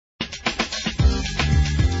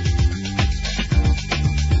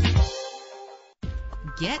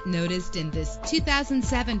Get noticed in this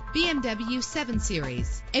 2007 BMW 7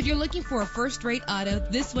 Series. If you're looking for a first-rate auto,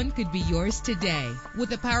 this one could be yours today.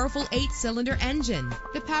 With a powerful 8-cylinder engine,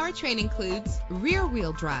 the powertrain includes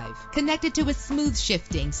rear-wheel drive, connected to a smooth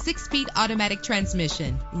shifting 6-speed automatic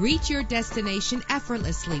transmission. Reach your destination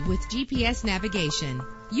effortlessly with GPS navigation.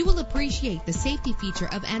 You will appreciate the safety feature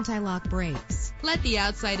of anti-lock brakes. Let the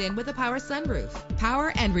outside in with a power sunroof.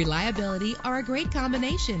 Power and reliability are a great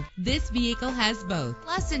combination. This vehicle has both.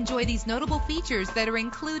 Plus, enjoy these notable features that are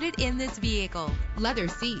included in this vehicle: leather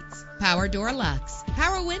seats, power door locks,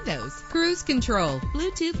 power windows, cruise control,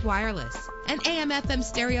 Bluetooth wireless, an AM/FM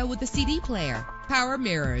stereo with a CD player, power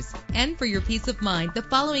mirrors. And for your peace of mind, the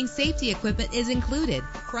following safety equipment is included: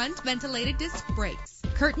 front ventilated disc brakes,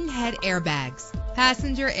 curtain head airbags,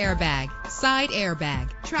 passenger airbag, side airbag,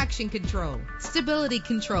 traction control, stability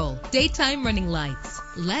control, daytime running lights.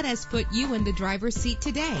 Let us put you in the driver's seat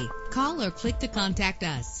today. Call or click to contact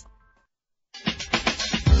us.